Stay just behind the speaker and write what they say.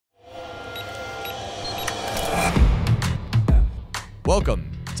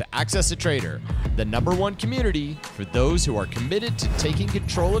Welcome to AccessATrader, the #1 community for those who are committed to taking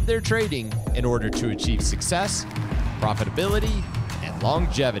control of their trading in order to achieve success, profitability, and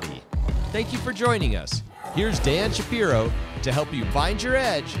longevity. Thank you for joining us. Here's Dan Shapiro to help you find your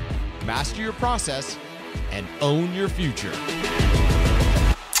edge, master your process, and own your future.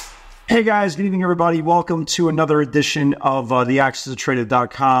 Hey guys, good evening everybody. Welcome to another edition of the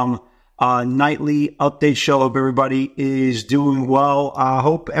AccessATrader.com nightly update show. Hope everybody is doing well. I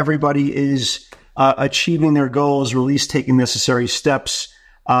hope everybody is achieving their goals, or at least taking necessary steps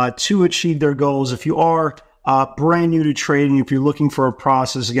to achieve their goals. If you are brand new to trading, if you're looking for a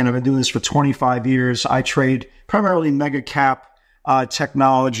process, again, I've been doing this for 25 years. I trade primarily mega cap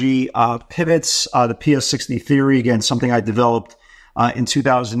technology, pivots, the PS60 theory, again, something I developed in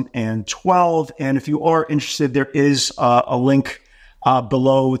 2012. And if you are interested, there is a link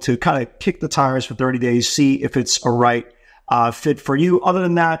below to kind of kick the tires for 30 days, see if it's a right fit for you. Other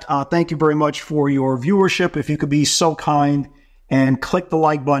than that, thank you very much for your viewership. If you could be so kind and click the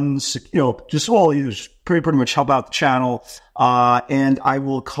like buttons, just all you pretty much help out the channel. And I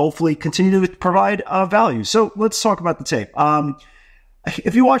will hopefully continue to provide value. So let's talk about the tape.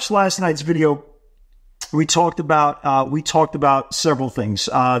 If you watched last night's video, we talked about several things.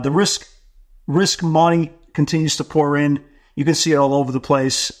 The risk money continues to pour in. You can see it all over the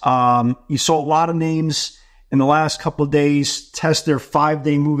place. You saw a lot of names in the last couple of days test their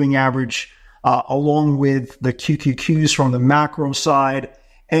 5-day moving average, along with the QQQs from the macro side.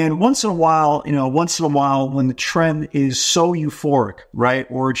 And once in a while, when the trend is so euphoric, right,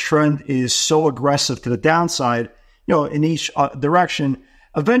 or a trend is so aggressive to the downside, in each direction,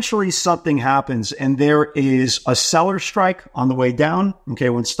 eventually something happens and there is a seller strike on the way down. Okay,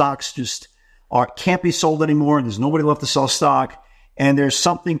 when stocks just can't be sold anymore and there's nobody left to sell stock, and there's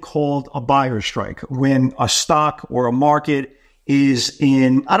something called a buyer strike when a stock or a market is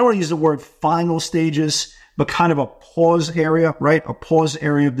in, I don't want to use the word final stages, but kind of a pause area, right? A pause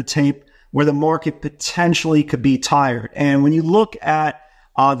area of the tape where the market potentially could be tired. And when you look at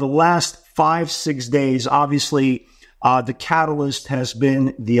the last 5-6 days, obviously the catalyst has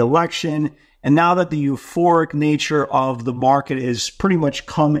been the election. And now that the euphoric nature of the market is pretty much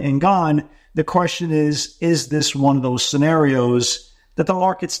come and gone, the question is this one of those scenarios that the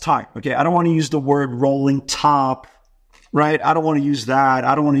market's tired? Okay, I don't want to use the word rolling top, right? I don't want to use that.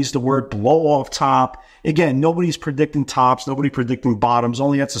 I don't want to use the word blow off top. Again, nobody's predicting tops, nobody predicting bottoms.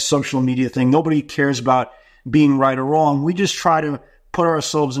 Only that's a social media thing. Nobody cares about being right or wrong. We just try to put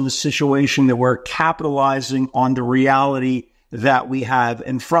ourselves in a situation that we're capitalizing on the reality that we have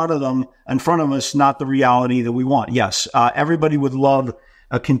in front of us, not the reality that we want. Yes, everybody would love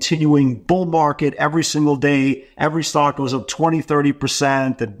a continuing bull market every single day. Every stock goes up 20,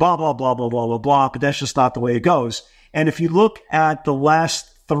 30%, and blah, blah, blah, blah, blah, blah, blah. But that's just not the way it goes. And if you look at the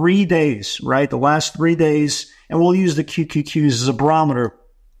last 3 days, right, the last 3 days, and we'll use the QQQs as a barometer,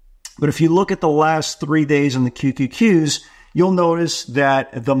 but if you look at the last 3 days in the QQQs, you'll notice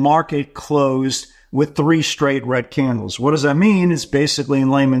that the market closed with 3 straight red candles. What does that mean? It's basically, in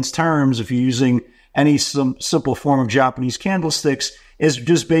layman's terms, if you're using any simple form of Japanese candlesticks, is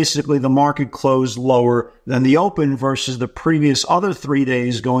just basically the market closed lower than the open versus the previous other 3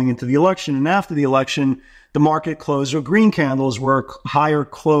 days going into the election. And after the election, the market closed with green candles, were higher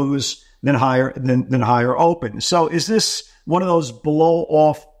close than higher open. So is this one of those blow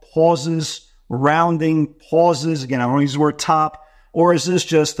off pauses, rounding pauses? Again, I don't use the word top. Or is this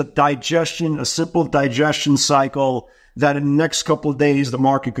just a simple digestion cycle that in the next couple of days, the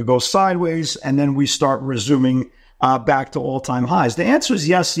market could go sideways and then we start resuming back to all-time highs? The answer is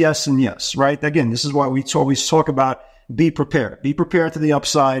yes, yes, and yes, right? Again, this is why we always talk about be prepared. Be prepared to the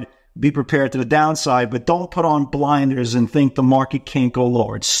upside, be prepared to the downside, but don't put on blinders and think the market can't go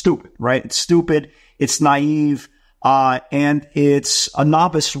lower. It's stupid, right? It's stupid. It's naive. And it's a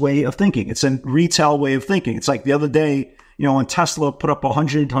novice way of thinking. It's a retail way of thinking. It's like the other day, when Tesla put up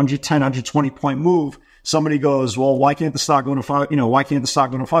 100, 110, 120 point move, somebody goes, well, why can't the stock go to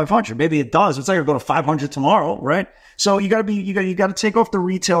 500? Maybe it does. It's like it'll go to 500 tomorrow, right? So you got to take off the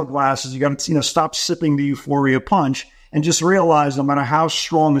retail glasses. You got to, stop sipping the euphoria punch and just realize no matter how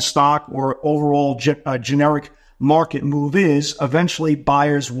strong the stock or overall generic market move is, eventually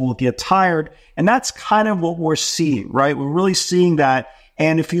buyers will get tired. And that's kind of what we're seeing, right? We're really seeing that.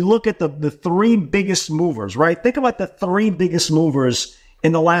 And if you look at the 3 biggest movers, right? Think about the 3 biggest movers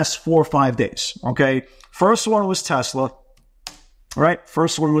in the last 4 or 5 days, okay? First one was Tesla, right?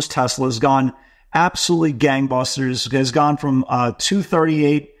 First one was Tesla. Has gone absolutely gangbusters. Has gone from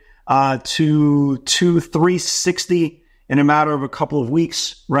 238 to 360 in a matter of a couple of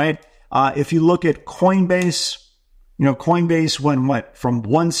weeks, right? If you look at Coinbase, Coinbase went from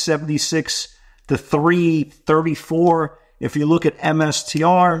 176 to 334. If you look at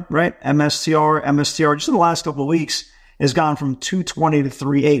MSTR, right? MSTR, just in the last couple of weeks has gone from 220 to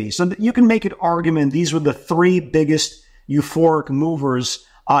 380. So you can make an argument these were the three biggest euphoric movers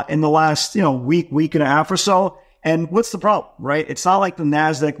in the last, week and a half or so. And what's the problem, right? It's not like the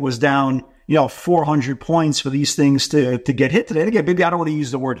NASDAQ was down, 400 points for these things to get hit today. And again, maybe I don't want to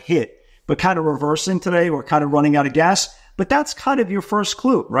use the word hit, but kind of reversing today or kind of running out of gas. But that's kind of your first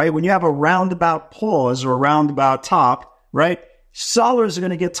clue, right? When you have a roundabout pause or a roundabout top, right? Sellers are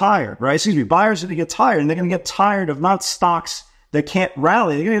going to get tired, right? Buyers are going to get tired, and they're going to get tired of not stocks that can't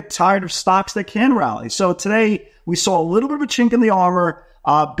rally. They're going to get tired of stocks that can rally. So today we saw a little bit of a chink in the armor,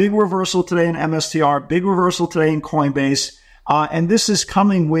 big reversal today in MSTR, big reversal today in Coinbase. And this is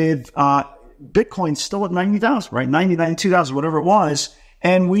coming with Bitcoin still at 90,000, right? 92,000, whatever it was.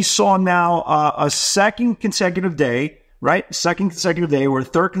 And we saw now a second consecutive day, right? Second consecutive day or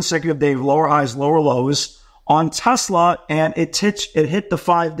third consecutive day of lower highs, lower lows on Tesla, and it hit the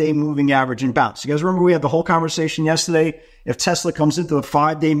 5-day moving average and bounced. You guys remember we had the whole conversation yesterday? If Tesla comes into the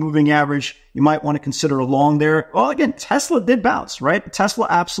 5-day moving average, you might want to consider a long there. Well, again, Tesla did bounce, right? Tesla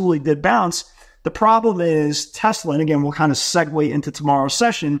absolutely did bounce. The problem is Tesla, and again, we'll kind of segue into tomorrow's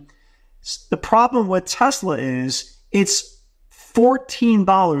session. The problem with Tesla is it's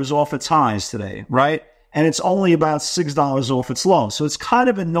 $14 off its highs today, right? And it's only about $6 off its low. So it's kind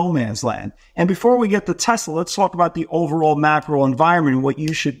of in no man's land. And before we get to Tesla, let's talk about the overall macro environment and what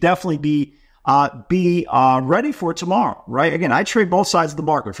you should definitely be ready for tomorrow, right? Again, I trade both sides of the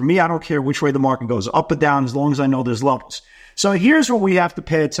market. For me, I don't care which way the market goes, up or down, as long as I know there's levels. So here's what we have to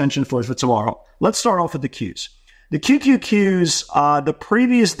pay attention for tomorrow. Let's start off with the Qs. The QQQs, the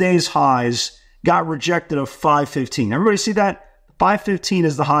previous day's highs got rejected of 515. Everybody see that? 515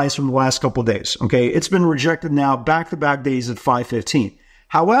 is the highs from the last couple of days, okay? It's been rejected now back-to-back days at 515.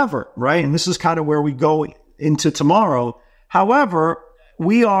 However, right, and this is kind of where we go into tomorrow. However,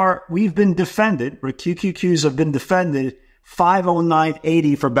 we've been defended, or QQQs have been defended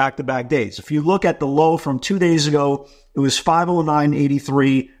 509.80 for back-to-back days. If you look at the low from 2 days ago, it was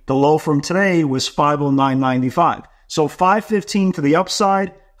 509.83. The low from today was 509.95. So 515 to the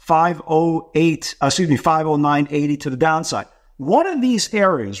upside, 509.80 to the downside. One of these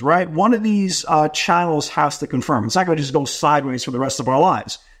areas, right? One of these channels has to confirm. It's not going to just go sideways for the rest of our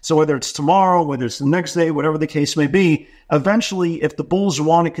lives. So whether it's tomorrow, whether it's the next day, whatever the case may be, eventually, if the bulls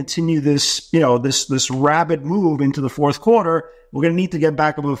want to continue this, this rapid move into the fourth quarter, we're going to need to get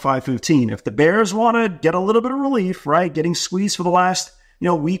back above 515. If the bears want to get a little bit of relief, right? Getting squeezed for the last,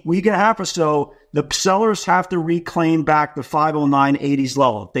 week and a half or so, the sellers have to reclaim back the 509.80s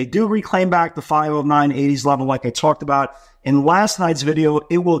level. If they do reclaim back the 509.80s level, like I talked about in last night's video,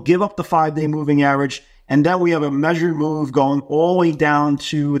 it will give up the 5-day moving average. And then we have a measured move going all the way down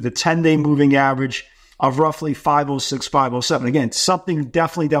to the 10-day moving average of roughly 506, 507. Again, something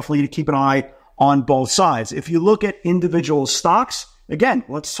definitely to keep an eye on both sides. If you look at individual stocks, again,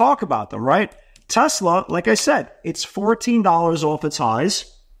 let's talk about them, right? Tesla, like I said, it's $14 off its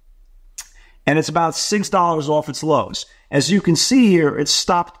highs, and it's about $6 off its lows. As you can see here, it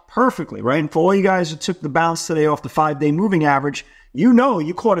stopped perfectly, right? And for all you guys who took the bounce today off the 5-day moving average, you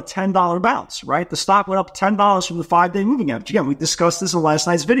caught a $10 bounce, right? The stock went up $10 from the 5-day moving average. Again, we discussed this in last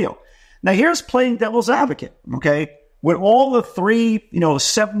night's video. Now, here's playing devil's advocate, okay? With all the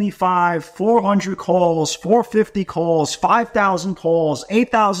 75, 400 calls, 450 calls, 5,000 calls,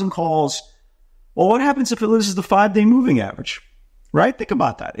 8,000 calls, well, what happens if it loses the 5-day moving average, right? Think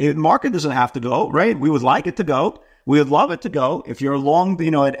about that. The market doesn't have to go, right? We would like it to go. We would love it to go. If you're long,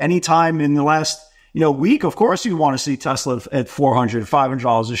 at any time in the last, week, of course you want to see Tesla at $400,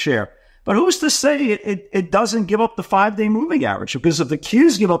 $500 a share. But who's to say it doesn't give up the 5-day moving average? Because if the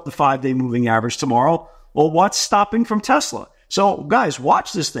Qs give up the 5-day moving average tomorrow, well, what's stopping from Tesla? So, guys,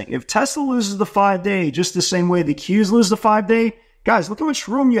 watch this thing. If Tesla loses the 5-day just the same way the Qs lose the 5-day, guys, look how much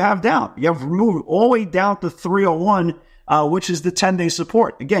room you have down. You have moved all the way down to 301, which is the 10-day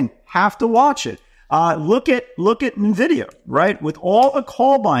support. Again, have to watch it. Look at NVIDIA, right? With all the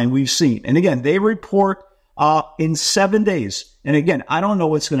call buying we've seen. And again, they report in 7 days. And again, I don't know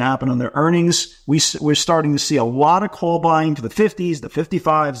what's going to happen on their earnings. We're starting to see a lot of call buying to the 50s, the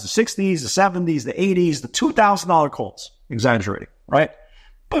 55s, the 60s, the 70s, the 80s, the $2,000 calls. Exaggerating, right?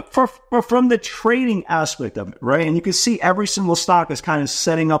 But from the trading aspect of it, right? And you can see every single stock is kind of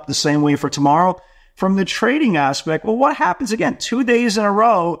setting up the same way for tomorrow. From the trading aspect, well, what happens again? 2 days in a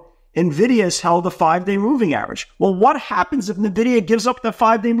row, NVIDIA has held a 5-day moving average. Well, what happens if NVIDIA gives up the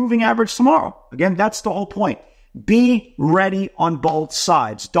 5-day moving average tomorrow? Again, that's the whole point. Be ready on both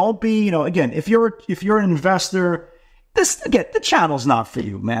sides. Don't be, again, if you're an investor this, again, the channel's not for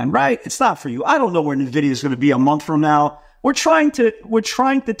you, man, right? It's not for you. I don't know where NVIDIA is going to be a month from now. We're trying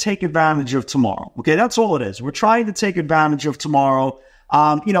to take advantage of tomorrow. Okay, that's all it is. We're trying to take advantage of tomorrow.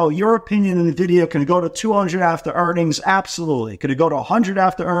 Your opinion on NVIDIA, can it go to 200 after earnings? Absolutely. Could it go to 100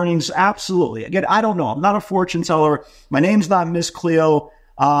 after earnings? Absolutely. Again, I don't know. I'm not a fortune teller. My name's not Miss Cleo.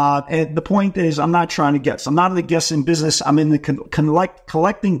 And the point is, I'm not trying to guess. I'm not in the guessing business. I'm in the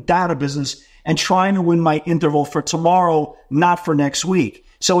collecting data business and trying to win my interval for tomorrow, not for next week.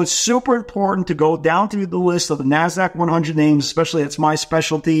 So it's super important to go down through the list of the NASDAQ 100 names, especially that's my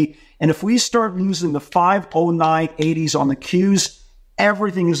specialty. And if we start losing the 50980s on the Qs,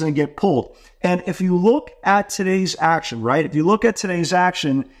 everything is going to get pulled. And if you look at today's action, right? If you look at today's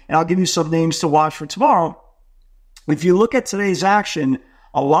action, and I'll give you some names to watch for tomorrow. If you look at today's action,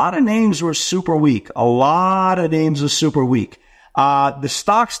 a lot of names were super weak. A lot of names are super weak. The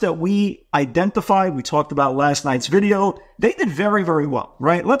stocks that we identified, we talked about last night's video, they did very, very well,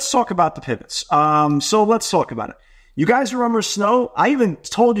 right? Let's talk about the pivots. So let's talk about it. You guys remember snow? I even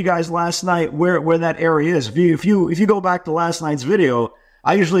told you guys last night where that area is. If you go back to last night's video,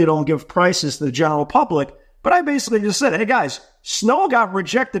 I usually don't give prices to the general public, but I basically just said, hey guys, snow got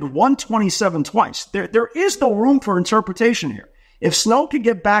rejected 127 twice. There is no room for interpretation here. If snow could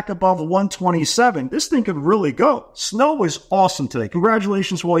get back above 127, this thing could really go. Snow was awesome today.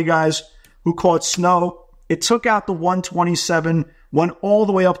 Congratulations to all you guys who caught snow. It took out the 127, went all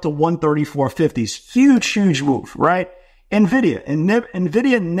the way up to 134.50s. Huge move, right?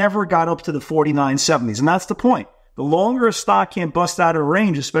 NVIDIA never got up to the 49.70s, and that's the point. The longer a stock can't bust out of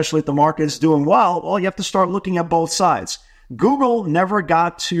range, especially if the market is doing well, you have to start looking at both sides. Google never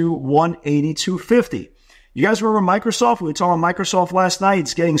got to 182.50. You guys remember Microsoft? We were talking about Microsoft last night.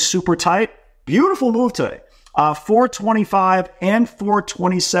 It's getting super tight. Beautiful move today. 425 and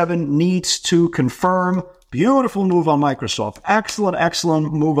 427 needs to confirm. Beautiful move on Microsoft.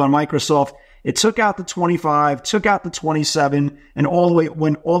 Excellent move on Microsoft. It took out the 25, took out the 27, and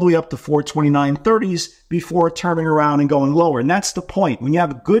went all the way up to 429.30s before turning around and going lower. And that's the point. When you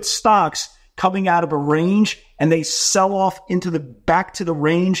have good stocks coming out of a range and they sell off back to the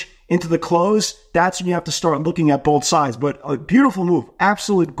range, into the close, that's when you have to start looking at both sides. But a beautiful move,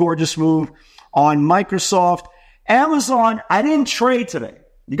 absolute gorgeous move on Microsoft. Amazon, I didn't trade today.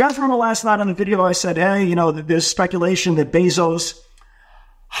 You guys remember last night on the video I said, hey, there's speculation that Bezos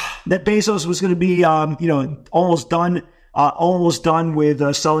was going to be, almost done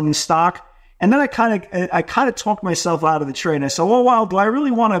with selling his stock. And then I kind of talked myself out of the trade. And I said, well, do I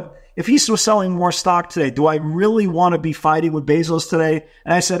really want to? If he's still selling more stock today, do I really want to be fighting with Bezos today?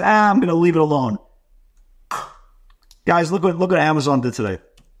 And I said, I'm going to leave it alone. Guys, look what Amazon did today.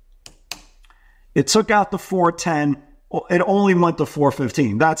 It took out the 410. It only went to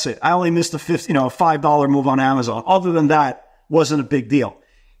 415. That's it. I only missed a $5 move on Amazon. Other than that, wasn't a big deal.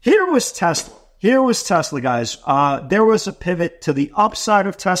 Here was Tesla, guys. There was a pivot to the upside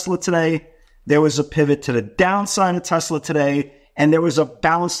of Tesla today. There was a pivot to the downside of Tesla today. And there was a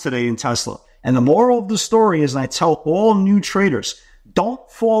bounce today in Tesla. And the moral of the story is, and I tell all new traders, don't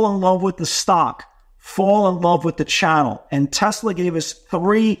fall in love with the stock. Fall in love with the channel. And Tesla gave us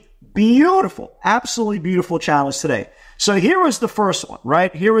 3 beautiful, absolutely beautiful channels today. So here was the first one,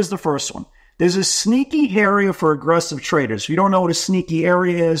 right? Here was the first one. There's a sneaky area for aggressive traders. If you don't know what a sneaky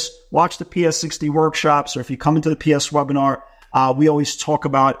area is, watch the PS60 workshops, or if you come into the PS webinar, we always talk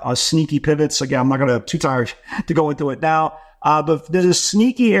about sneaky pivots. Again, I'm not going to too tired to go into it now. But there's a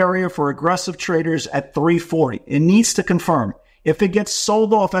sneaky area for aggressive traders at 340. It needs to confirm. If it gets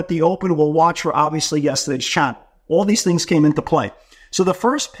sold off at the open, we'll watch for obviously yesterday's channel. All these things came into play. So the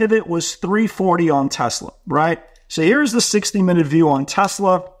first pivot was 340 on Tesla, right? So here's the 60-minute view on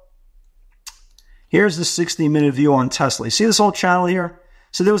Tesla. Here's the 60-minute view on Tesla. You see this whole channel here?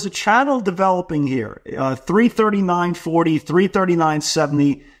 So there was a channel developing here, 339.40,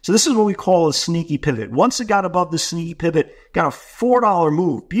 339.70. So this is what we call a sneaky pivot. Once it got above the sneaky pivot, got a $4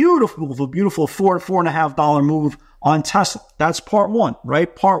 move. Beautiful $4.5 move on Tesla. That's part one,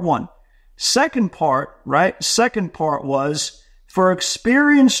 right? Part one. Second part, right? Second part was for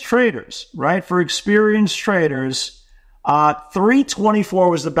experienced traders, right? For experienced traders, 324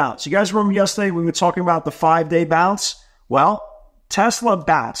 was the bounce. You guys remember yesterday we were talking about the 5-day bounce? Well, Tesla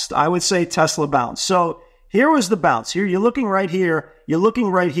bounced. I would say Tesla bounced. So here was the bounce. Here, you're looking right here. You're looking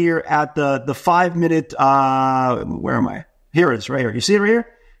right here at the 5-minute, where am I? Here it is, right here. You see it right here?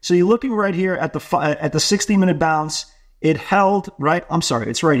 So you're looking right here at the 60-minute bounce. It held, right? I'm sorry,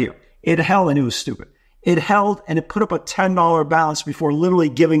 it's right here. It held, and it was stupid. It held, and it put up a $10 bounce before literally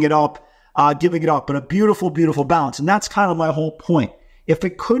giving it up, but a beautiful, beautiful bounce. And that's kind of my whole point. if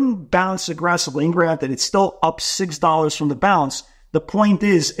it couldn't bounce aggressively, and granted, it's still up $6 from the bounce, the point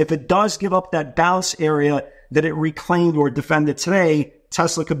is, if it does give up that bounce area that it reclaimed or defended today,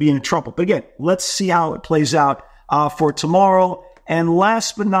 Tesla could be in trouble. But again, let's see how it plays out for tomorrow. And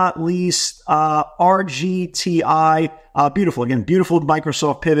last but not least, RGTI, beautiful. Again, beautiful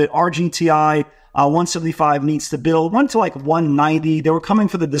Microsoft pivot. RGTI, 175 needs to build. Went to like 190. They were coming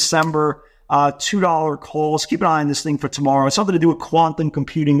for the December $2 calls. Keep an eye on this thing for tomorrow. It's something to do with quantum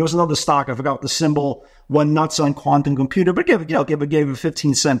computing. There was another stock, I forgot what the symbol, went nuts on quantum computer, but gave a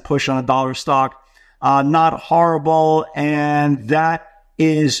 15-cent push on a dollar stock. Not horrible, and that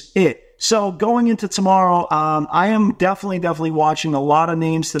is it. So going into tomorrow, I am definitely watching a lot of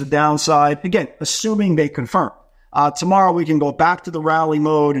names to the downside. Again, assuming they confirm. Tomorrow we can go back to the rally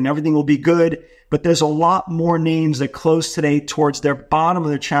mode and everything will be good, but there's a lot more names that close today towards their bottom of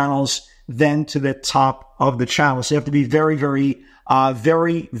their channels than to the top of the channel. So you have to be very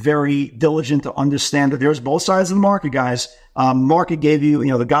diligent to understand that there's both sides of the market, guys. Market gave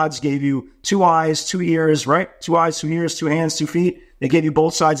you, the gods gave you 2 eyes, 2 ears, right? 2 eyes, 2 ears, 2 hands, 2 feet. They gave you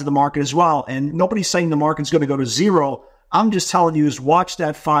both sides of the market as well. And nobody's saying the market's going to go to zero. I'm just telling you is watch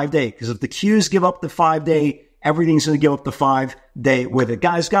that 5-day. Because if the Qs give up the 5-day, everything's going to give up the 5-day with it.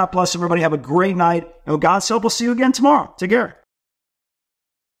 Guys, God bless everybody. Have a great night. And with God's help, we'll see you again tomorrow. Take care.